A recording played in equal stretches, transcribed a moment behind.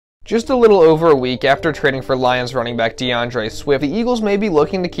Just a little over a week after trading for Lions running back DeAndre Swift, the Eagles may be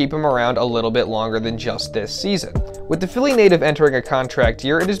looking to keep him around a little bit longer than just this season. With the Philly native entering a contract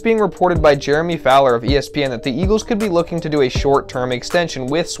year, it is being reported by Jeremy Fowler of ESPN that the Eagles could be looking to do a short-term extension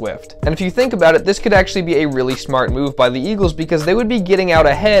with Swift. And if you think about it, this could actually be a really smart move by the Eagles because they would be getting out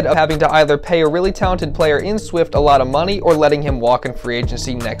ahead of having to either pay a really talented player in Swift a lot of money or letting him walk in free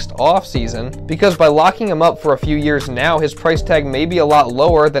agency next offseason, because by locking him up for a few years now, his price tag may be a lot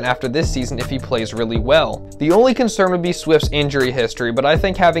lower than after this season if he plays really well. The only concern would be Swift's injury history, but I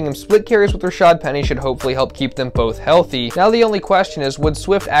think having him split carries with Rashad Penny should hopefully help keep them both healthy. Now the only question is, would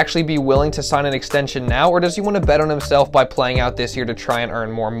Swift actually be willing to sign an extension now, or does he want to bet on himself by playing out this year to try and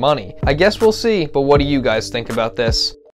earn more money? I guess we'll see, but what do you guys think about this?